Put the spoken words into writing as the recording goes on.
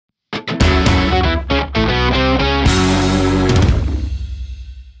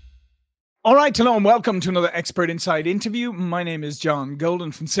All right, hello and welcome to another Expert Inside interview. My name is John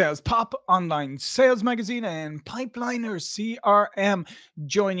Golden from Sales Pop, online sales magazine, and Pipeliner CRM,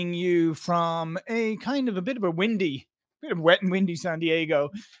 joining you from a kind of a bit of a wet and windy San Diego.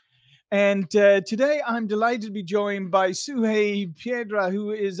 And today I'm delighted to be joined by Sugey Piedra,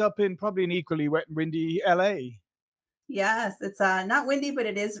 who is up in probably an equally wet and windy LA. Yes, it's not windy, but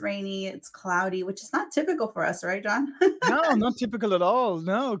it is rainy. It's cloudy, which is not typical for us, right, John? No, not typical at all.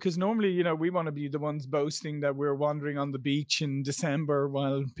 No, because normally, we want to be the ones boasting that we're wandering on the beach in December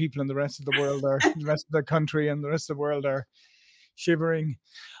while people in the rest of the world the rest of the country and the rest of the world are shivering.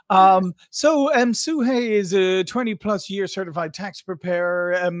 Yes. Suhey is a 20 plus year certified tax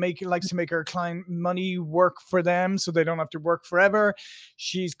preparer, likes to make her client money work for them so they don't have to work forever.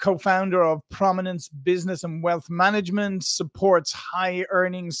 She's co-founder of Prominence Business and Wealth Management, supports high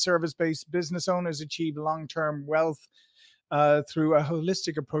earning service-based business owners achieve long-term wealth through a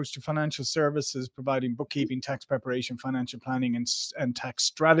holistic approach to financial services, providing bookkeeping, tax preparation, financial planning, and tax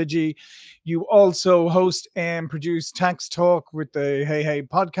strategy. You also host and produce Tax Talk with the Hey Hey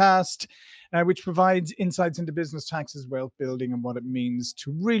podcast, which provides insights into business taxes, wealth building, and what it means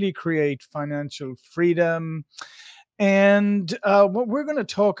to really create financial freedom. And what we're going to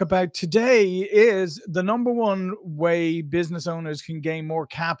talk about today is the number one way business owners can gain more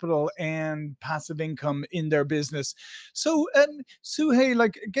capital and passive income in their business. So, Suhey,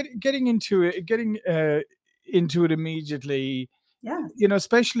 like getting into it immediately, Yes.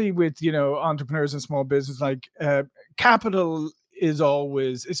 especially with, entrepreneurs and small business, like capital is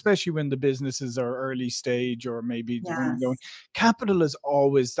always, especially when the businesses are early stage or maybe when going, Yes. capital is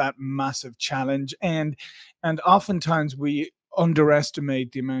always that massive challenge. And oftentimes we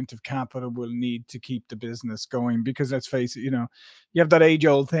underestimate the amount of capital we'll need to keep the business going, because let's face it, you have that age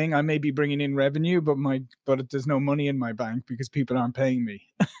old thing. I may be bringing in revenue, but there's no money in my bank because people aren't paying me.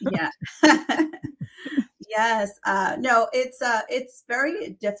 Yeah. Yes. No, it's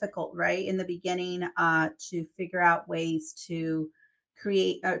very difficult, right, in the beginning, to figure out ways to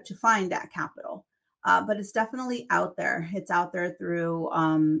create to find that capital. But it's definitely out there. It's out there through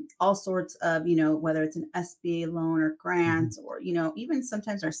all sorts of, whether it's an SBA loan or Mhm. grants, or even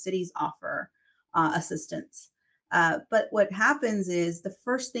sometimes our cities offer assistance. But what happens is the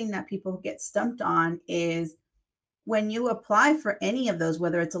first thing that people get stumped on is when you apply for any of those,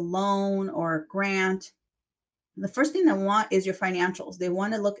 whether it's a loan or a grant, the first thing they want is your financials. They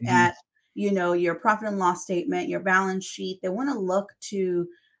want to look Mhm. at, your profit and loss statement, your balance sheet. They want to look to,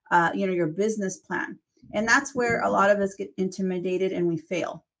 your business plan. And that's where a lot of us get intimidated and we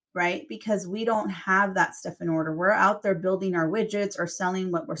fail, right? Because we don't have that stuff in order. We're out there building our widgets or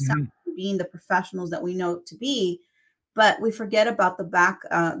selling what we're selling, Mhm. being the professionals that we know to be, but we forget about the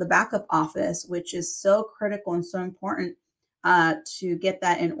backup office, which is so critical and so important to get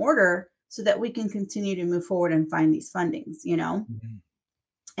that in order so that we can continue to move forward and find these fundings. Mhm.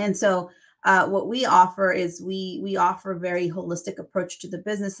 And so what we offer is we offer a very holistic approach to the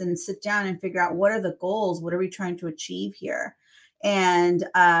business and sit down and figure out what are the goals, what are we trying to achieve here, and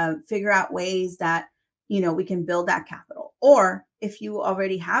figure out ways that we can build that capital. Or if you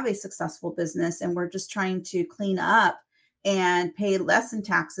already have a successful business and we're just trying to clean up and pay less in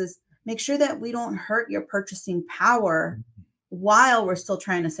taxes, make sure that we don't hurt your purchasing power while we're still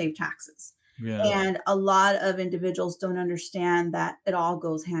trying to save taxes. Yeah. And a lot of individuals don't understand that it all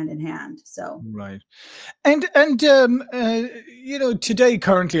goes hand in hand. So, Right. Today,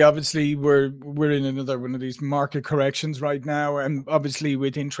 currently, obviously, we're in another one of these market corrections right now, and obviously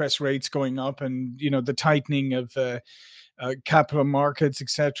with interest rates going up and the tightening of capital markets,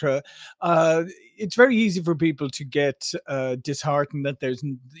 etc. Uh, it's very easy for people to get disheartened that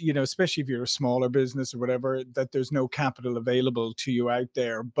especially if you're a smaller business or whatever, that there's no capital available to you out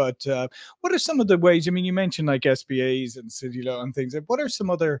there. But what are some of the ways? I mean, you mentioned like SBAs and city law and things. What are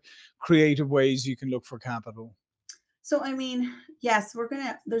some other creative ways you can look for capital? so I mean, yes,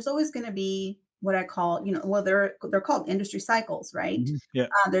 there's always gonna be what I call, well, they're called industry cycles, right? Mhm. Yeah.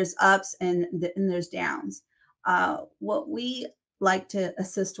 There's ups and there's downs. What we like to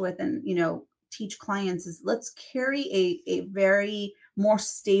assist with and teach clients is let's carry a very more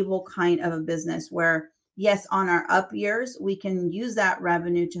stable kind of a business where yes, on our up years we can use that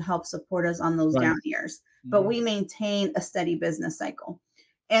revenue to help support us on those Right. down years, but Mhm. we maintain a steady business cycle.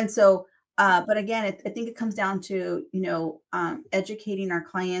 And so but again, I think it comes down to educating our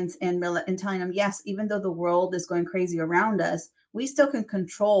clients and telling them, yes, even though the world is going crazy around us, we still can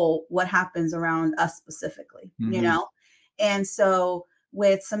control what happens around us specifically. Mhm. And so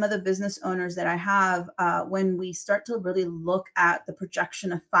with some of the business owners that I have, when we start to really look at the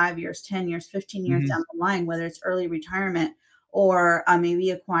projection of 5 years, 10 years, 15 years Mhm. down the line, whether it's early retirement or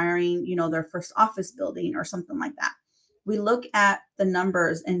maybe acquiring, their first office building or something like that. We look at the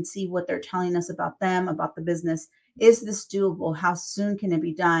numbers and see what they're telling us about them, about the business. Is this doable? How soon can it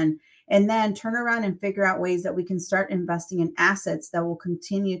be done? And then turn around and figure out ways that we can start investing in assets that will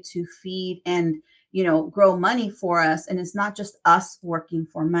continue to feed and, grow money for us. And it's not just us working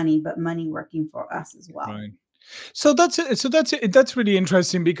for money, but money working for us as well. Right. So that's really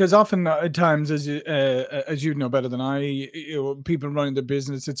interesting because often at times, as you know better than I, people running the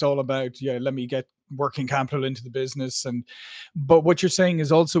business, it's all about, yeah, let me get working capital into the business, and but what you're saying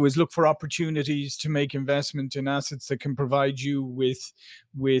is also is look for opportunities to make investment in assets that can provide you with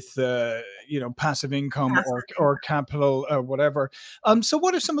passive income or Passive capital or whatever. So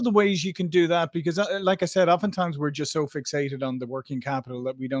what are some of the ways you can do that? Because like I said, oftentimes we're just so fixated on the working capital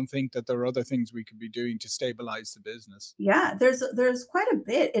that we don't think that there are other things we could be doing to stabilize the business. Yeah, there's quite a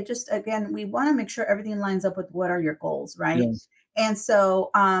bit. It just, again, we want to make sure everything lines up with what are your goals, right? Yeah. And so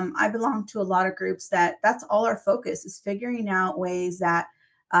I belong to a lot of groups that's all our focus is figuring out ways that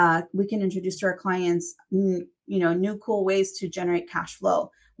we can introduce to our clients, new cool ways to generate cash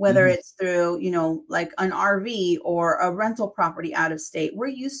flow, whether Hmm. it's through, like an RV or a rental property out of state. We're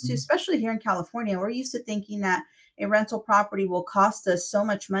used to, Hmm. especially here in California, we're used to thinking that a rental property will cost us so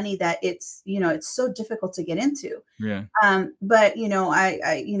much money that it's so difficult to get into. Yeah. But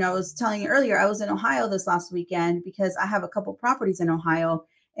I was telling you earlier, I was in Ohio this last weekend because I have a couple properties in Ohio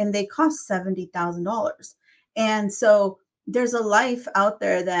and they cost $70,000. And so there's a life out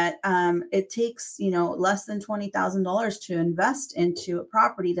there that it takes, less than $20,000 to invest into a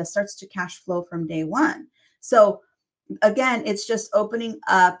property that starts to cash flow from day one. So again, it's just opening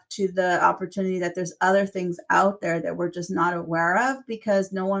up to the opportunity that there's other things out there that we're just not aware of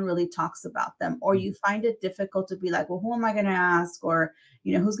because no one really talks about them, or you find it difficult to be like, well, who am I going to ask? Or,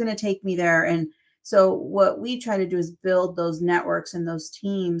 who's going to take me there? And so what we try to do is build those networks and those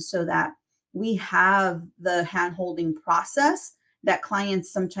teams so that we have the hand holding process that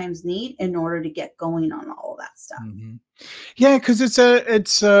clients sometimes need in order to get going on all of that stuff. Hmm. Yeah, because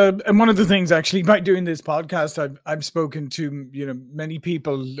and one of the things actually by doing this podcast, I've spoken to many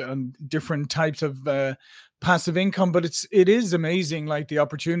people on different types of passive income, but it is amazing like the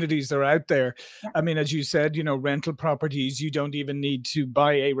opportunities that are out there. Yeah. I mean, as you said, rental properties, you don't even need to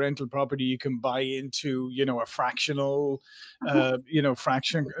buy a rental property. You can buy into a fractional, Uh-huh. And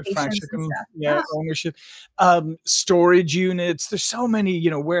fractional, stuff. yeah, Yeah. ownership, storage units. There's so many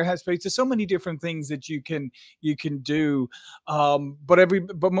warehouse space. There's so many different things that you can do.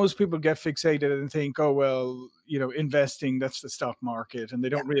 But most people get fixated and think, oh well, investing, that's the stock market, and they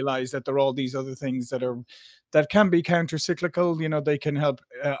Yeah. don't realize that there are all these other things that can be counter cyclical. They can help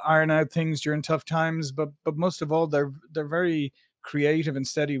iron out things during tough times, but most of all, they're very creative and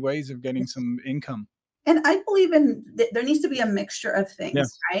steady ways of getting some income. And I believe in there needs to be a mixture of Yeah.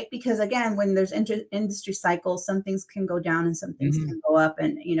 things, right? Because again, when there's industry cycles, some things can go down and some things Hmm. can go up,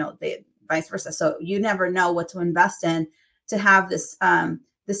 and they vice versa. So you never know what to invest in to have this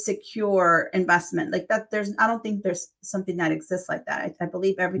secure investment like that. I don't think there's something that exists like that. I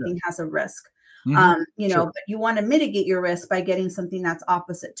believe Yeah. everything has a risk. Hmm. Sure. But you want to mitigate your risk by getting something that's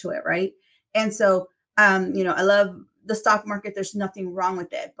opposite to it, right? And so I love the stock market. There's nothing wrong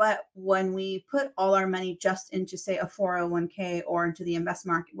with it. But when we put all our money just into, say, a 401k or into the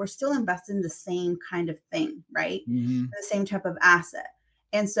investment market, we're still investing in the same kind of thing, right? Hmm. The same type of asset.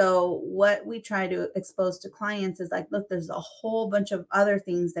 And so what we try to expose to clients is like, look, there's a whole bunch of other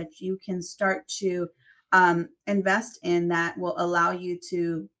things that you can start to invest in that will allow you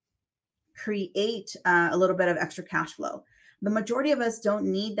to create a little bit of extra cash flow. The majority of us don't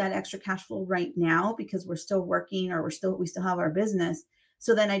need that extra cash flow right now because we're still working or we still have our business.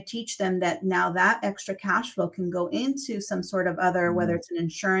 So then I teach them that now that extra cash flow can go into some sort of other, whether it's an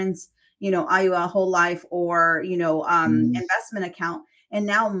insurance, IUL whole life, or Hmm. investment account. And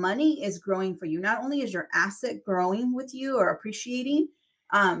now money is growing for you. Not only is your asset growing with you or appreciating,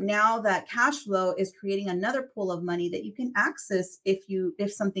 now that cash flow is creating another pool of money that you can access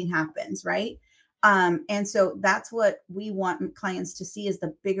if something happens, right? And so that's what we want clients to see is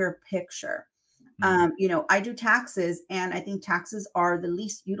the bigger picture. I do taxes, and I think taxes are the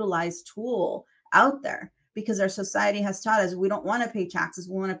least utilized tool out there because our society has taught us we don't want to pay taxes.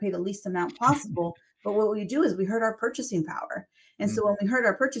 We want to pay the least amount possible. But what we do is we hurt our purchasing power. And so when we hurt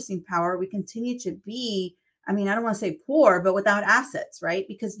our purchasing power, we continue to be, I mean, I don't want to say poor, but without assets, right?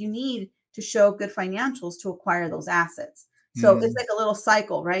 Because you need to show good financials to acquire those assets. So it's Hmm. like a little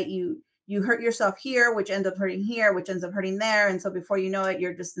cycle, right? You hurt yourself here, which ends up hurting here, which ends up hurting there. And so before you know it,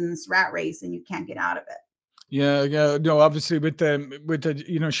 you're just in this rat race and you can't get out of it. Yeah, yeah, no, obviously with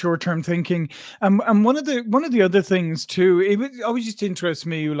the short-term thinking, and one of the other things too, always just interests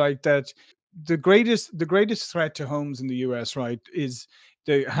me like that the greatest threat to homes in the US, right, is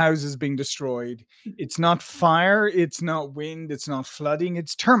the houses being destroyed. It's not fire, it's not wind, it's not flooding,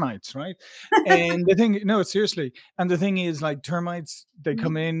 it's termites, right? And the thing, no, seriously, and the thing is, like termites, they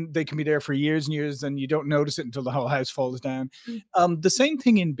come in, they can be there for years and years, and you don't notice it until the whole house falls down. The same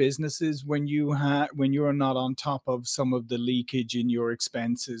thing in businesses when when you're not on top of some of the leakage in your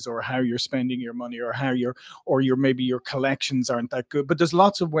expenses or how you're spending your money or how your maybe your collections aren't that good. But there's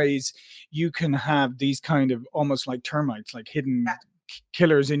lots of ways you can have these kind of almost like termites, like hidden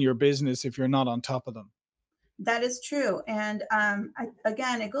killers in your business if you're not on top of them. That is true. And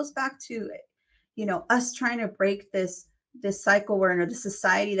again, it goes back to, us trying to break this cycle we're in, or the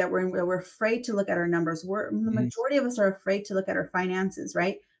society that we're in, where we're afraid to look at our numbers. The Mhm. majority of us are afraid to look at our finances,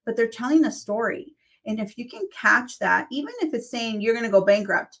 right? But they're telling a story. And if you can catch that, even if it's saying you're going to go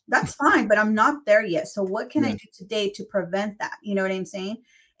bankrupt, that's fine, but I'm not there yet. So what can I Yeah. do today to prevent that? You know what I'm saying?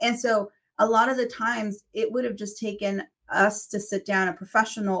 And so a lot of the times it would have just taken us to sit down, a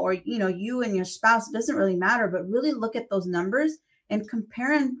professional, or you and your spouse, it doesn't really matter, but really look at those numbers and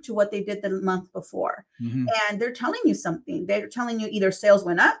compare them to what they did the month before. Mhm. And they're telling you something. They're telling you either sales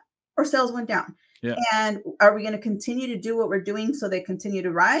went up or sales went down. Yeah. And are we going to continue to do what we're doing so they continue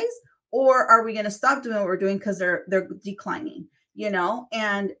to rise, or are we going to stop doing what we're doing because they're declining?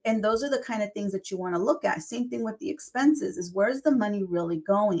 And those are the kind of things that you want to look at. Same thing with the expenses, is where's the money really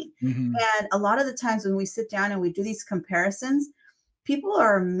going? Mhm. And a lot of the times when we sit down and we do these comparisons, people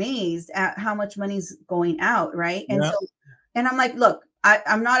are amazed at how much money's going out, right? And Yeah. so, and I'm like, look,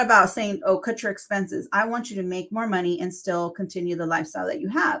 I'm not about saying, oh, cut your expenses. I want you to make more money and still continue the lifestyle that you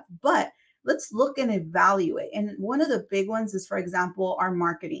have. But let's look and evaluate. And one of the big ones is, for example, our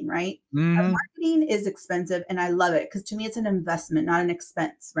marketing, right? Our Mhm. marketing is expensive and I love it because to me it's an investment, not an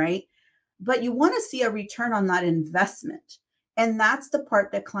expense, right? But you want to see a return on that investment. And that's the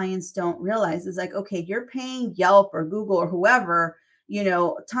part that clients don't realize is like, okay, you're paying Yelp or Google or whoever,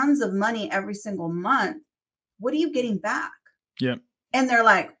 tons of money every single month. What are you getting back? Yeah. And they're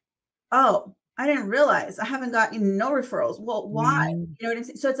like, oh, I didn't realize I haven't gotten no referrals. Well, why? Mhm. You know what I'm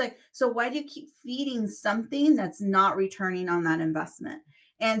saying? So it's like, so why do you keep feeding something that's not returning on that investment?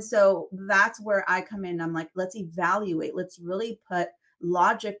 And so that's where I come in. I'm like, let's evaluate. Let's really put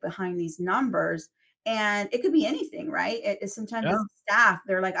logic behind these numbers. And it could be anything, right? Sometimes Yeah. it's staff.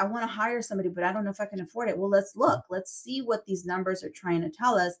 They're like, I want to hire somebody, but I don't know if I can afford it. Well, let's look. Let's see what these numbers are trying to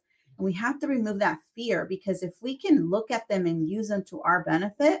tell us. And we have to remove that fear, because if we can look at them and use them to our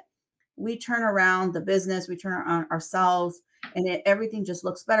benefit, we turn around the business, we turn around ourselves, and everything just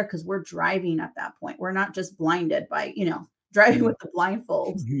looks better because we're driving at that point. We're not just blinded by, driving Yeah. with the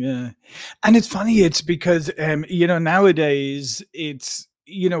blindfold. Yeah. And it's funny, it's because nowadays it's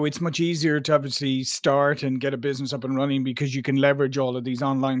much easier to obviously start and get a business up and running because you can leverage all of these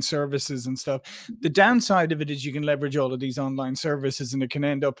online services and stuff. The downside of it is you can leverage all of these online services and it can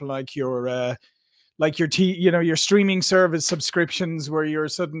end up like your streaming service subscriptions where you're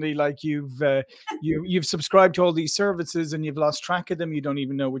suddenly like you've subscribed to all these services and you've lost track of them. You don't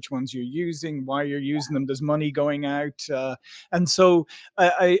even know which ones you're using, why you're using them. There's money going out, and so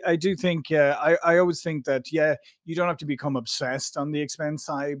I do think I always think that you don't have to become obsessed on the expense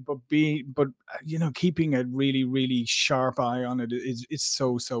side, but keeping a really really sharp eye on it is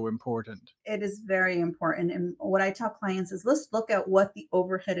so important. It is very important. And what I tell clients is, let's look at what the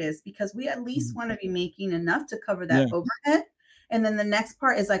overhead is, because we at least Mhm. want to be making enough to cover that Yeah, overhead. And then the next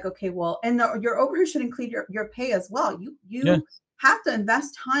part is like, okay, well, and your overhead should include your pay as well. You yeah. you have to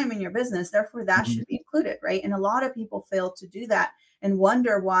invest time in your business, therefore that Mhm. should be included, right? And a lot of people fail to do that and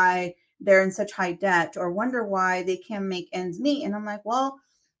wonder why they're in such high debt, or wonder why they can't make ends meet. And I'm like, well,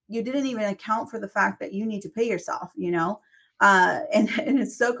 you didn't even account for the fact that you need to pay yourself. And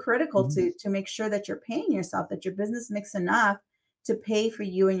it's so critical Mhm. to make sure that you're paying yourself, that your business makes enough to pay for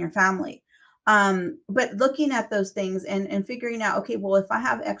you and your family. But looking at those things and figuring out, okay, well, if I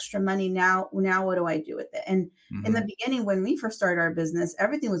have extra money now what do I do with it? And in the Mhm. beginning, when we first started our business,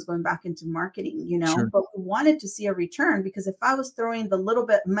 everything was going back into marketing, Sure. but we wanted to see a return, because if I was throwing the little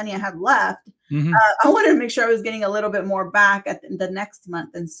bit of money I had left, Mhm. I wanted to make sure I was getting a little bit more back at the next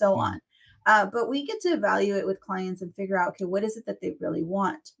month, and so Mhm. on. But we get to evaluate with clients and figure out, okay, what is it that they really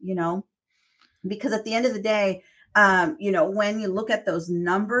want? Because at the end of the day, when you look at those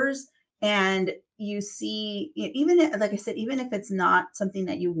numbers and you see, like I said, even if it's not something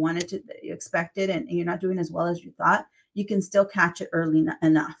that you wanted to, that you expected, and you're not doing as well as you thought, you can still catch it early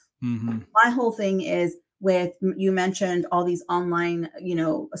enough. Mhm. My whole thing is, with, you mentioned all these online,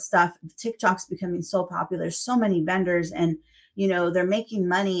 stuff. TikTok's becoming so popular. There's so many vendors, and they're making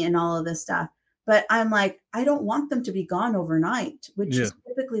money and all of this stuff. But I'm like, I don't want them to be gone overnight, which Yeah. is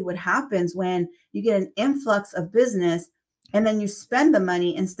typically what happens when you get an influx of business and then you spend the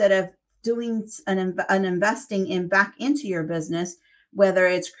money instead of doing an investing in back into your business, whether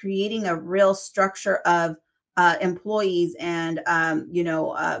it's creating a real structure of employees and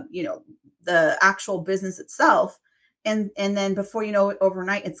the actual business itself, and then before you know it,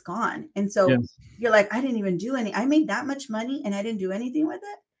 overnight it's gone. And Yeah. so you're like, I didn't even do any, I made that much money and I didn't do anything with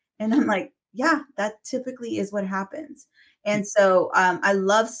it. And I'm like, yeah, that typically is what happens. And so I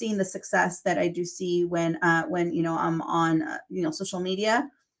love seeing the success that I do see when I'm on social media,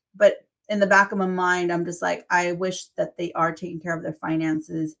 but in the back of my mind, I'm just like, I wish that they are taking care of their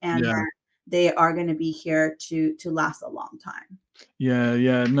finances and Yeah. that they are going to be here to last a long time. Yeah,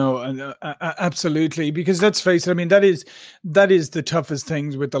 yeah, no, absolutely. Because let's face it, I mean, that is the toughest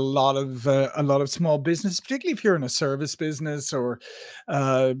things with a lot of small business, particularly if you're in a service business, or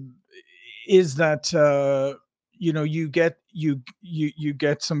uh, is that you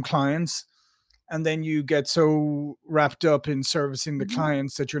get some clients, and then you get so wrapped up in servicing the Mhm.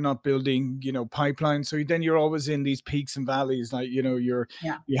 clients that you're not building, pipelines. So then you're always in these peaks and valleys. Like,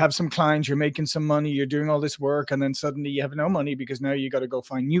 Yeah. you have some clients, you're making some money, you're doing all this work, and then suddenly you have no money because now you got to go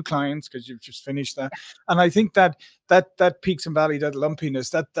find new clients because you've just finished that. And I think that peaks and valley, that lumpiness,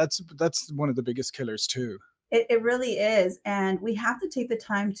 that's one of the biggest killers too. It really is. And we have to take the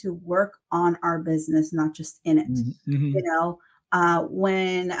time to work on our business, not just in it. You Mm-hmm. know,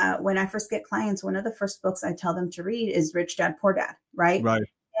 when I first get clients, one of the first books I tell them to read is Rich Dad Poor Dad, right? Right.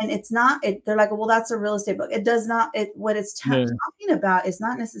 And it's not, they're like, well, that's a real estate book. It does not, what it's Yeah. talking about is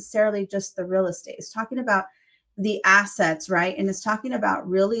not necessarily just the real estate. It's talking about the assets, right? And it's talking about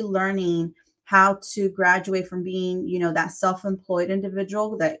really learning how to graduate from being, that self-employed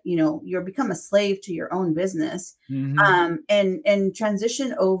individual that, you're become a slave to your own business, Hmm. and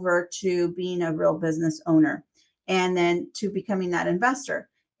transition over to being a real business owner, and then to becoming that investor.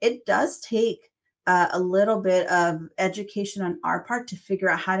 It does take a little bit of education on our part to figure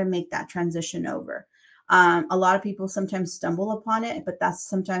out how to make that transition over. A lot of people sometimes stumble upon it, but that's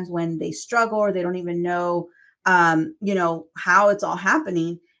sometimes when they struggle or they don't even know, how it's all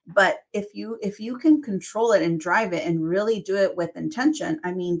happening. But if you can control it and drive it and really do it with intention,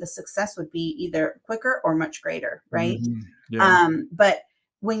 I mean, the success would be either quicker or much greater, right? Hmm. Yeah. But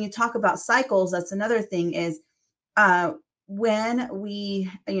when you talk about cycles, that's another thing is, uh, when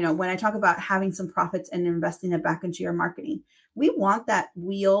I talk about having some profits and investing it back into your marketing, we want that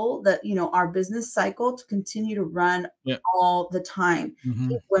wheel, that, our business cycle to continue to run Yeah. all the time.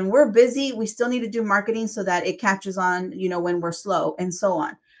 Hmm. When we're busy, we still need to do marketing so that it catches on, when we're slow, and so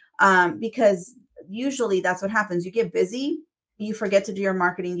on. Because usually that's what happens. You get busy, you forget to do your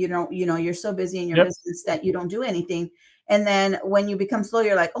marketing. You don't, you're so busy in your Yep. business that you don't do anything. And then when you become slow,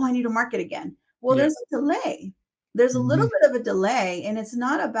 you're like, oh, I need to market again. Well, Yeah. there's a delay. There's a little Hmm. bit of a delay, and it's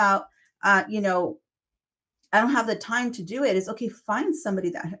not about, I don't have the time to do it. It's okay, find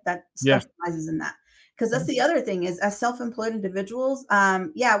somebody that Yeah. specializes in that. Because that's the other thing is, as self-employed individuals,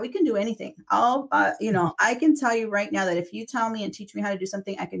 yeah, we can do anything. I can tell you right now that if you tell me and teach me how to do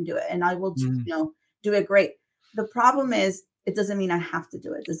something, I can do it, and I will, Mhm. do it great. The problem is, it doesn't mean I have to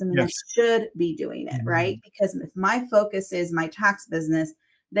do it. It doesn't mean I Yes. should be doing it, right? Mhm. Because if my focus is my tax business,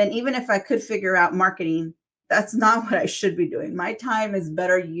 then even if I could figure out marketing, that's not what I should be doing. My time is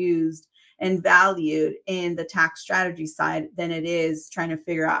better used and valued in the tax strategy side than it is trying to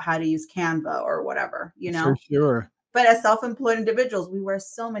figure out how to use Canva or whatever, For sure. But as self-employed individuals, we wear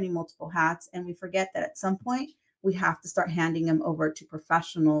so many multiple hats, and we forget that at some point we have to start handing them over to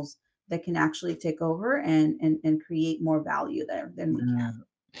professionals that can actually take over and create more value there than we Yeah. can.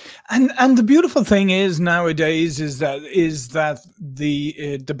 And the beautiful thing is nowadays is that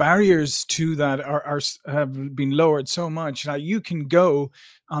the barriers to that have been lowered so much. Now you can go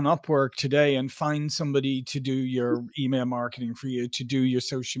on Upwork today and find somebody to do your email marketing for you, to do your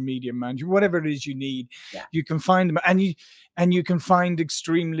social media management, whatever it is you need. Yeah. You can find them, and you can find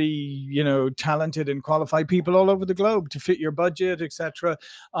extremely, talented and qualified people all over the globe to fit your budget, etc.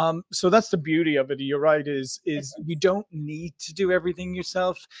 So that's the beauty of it. You're right, is you don't need to do everything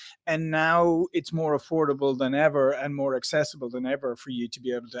yourself. And now it's more affordable than ever and more accessible than ever for you to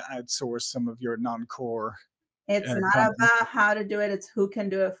be able to outsource some of your non-core. It's not about how to do it, it's who can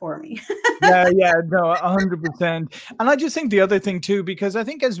do it for me. Yeah, yeah, no, 100%. And I just think the other thing too, because I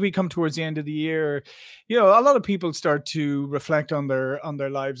think as we come towards the end of the year, a lot of people start to reflect on their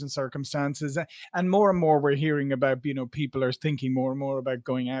lives and circumstances, and more we're hearing about, people are thinking more and more about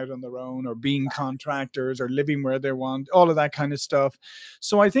going out on their own or being contractors or living where they want, all of that kind of stuff.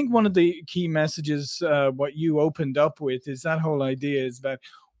 So I think one of the key messages, what you opened up with, is that whole idea is that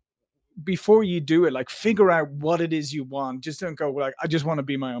before you do it, like, figure out what it is you want. Just don't go like, I just want to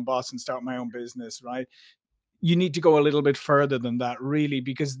be my own boss and start my own business, right? You need to go a little bit further than that, really,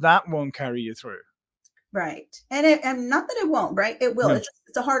 because that won't carry you through. Right. And not that it won't, right? It will. Yeah,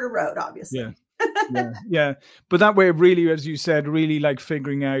 It's a harder road, yeah, obviously. yeah, yeah. But that way, really, as you said, really like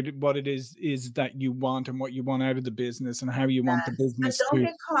figuring out what it is that you want and what you want out of the business and how you want the Yes. And business don't to.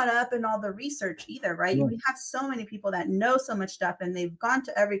 get caught up in all the research either, right? Yeah. We have so many people that know so much stuff and they've gone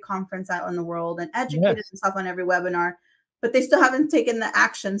to every conference out in the world and educated Yes. themselves on every webinar, but they still haven't taken the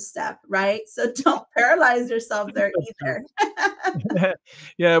action step, right? So don't paralyze yourself there That's true. either.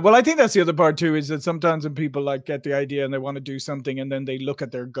 Yeah, well, I think that's the other part too, is that sometimes when people like get the idea and they want to do something and then they look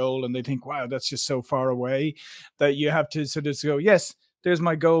at their goal and they think, wow, that's just so far away, that you have to sort of go, yes, there's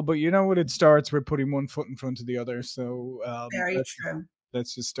my goal, but you know what? It starts with putting one foot in front of the other. So Very true.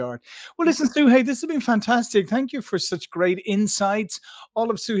 let's just start. Well, Yeah. listen, Suhey, this has been fantastic. Thank you for such great insights. All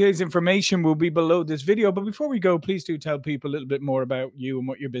of Suhey's information will be below this video. But before we go, please do tell people a little bit more about you and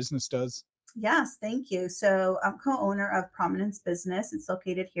what your business does. Yes, thank you. So I'm co-owner of Prominence Business. It's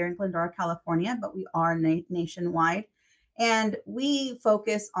located here in Glendora, California, but we are nationwide. And we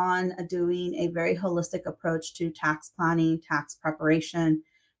focus on doing a very holistic approach to tax planning, tax preparation.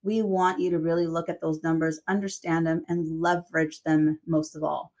 We want you to really look at those numbers, understand them, and leverage them most of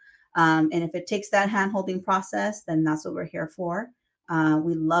all. And if it takes that hand-holding process, then that's what we're here for.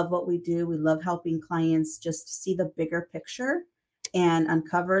 We love what we do. We love helping clients just see the bigger picture and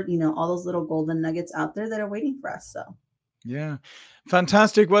uncovered, all those little golden nuggets out there that are waiting for us. So Yeah,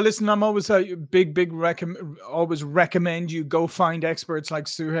 fantastic. Well, listen, I'm always a big always recommend you go find experts like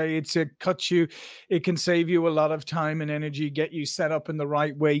Suhey. It can save you a lot of time and energy, get you set up in the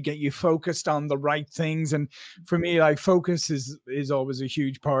right way, get you focused on the right things. And for me, like, focus is always a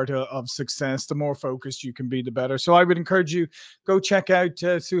huge part of success. The more focused you can be, the better. So I would encourage you, go check out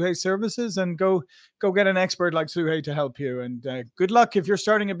Suhey services and go get an expert like Suhey to help you. And good luck if you're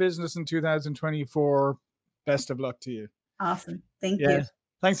starting a business in 2024. Best of luck to you. awesome. Thank you. Yeah.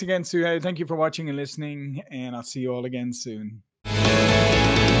 Thanks again, Sue. Thank you for watching and listening, and I'll see you all again soon.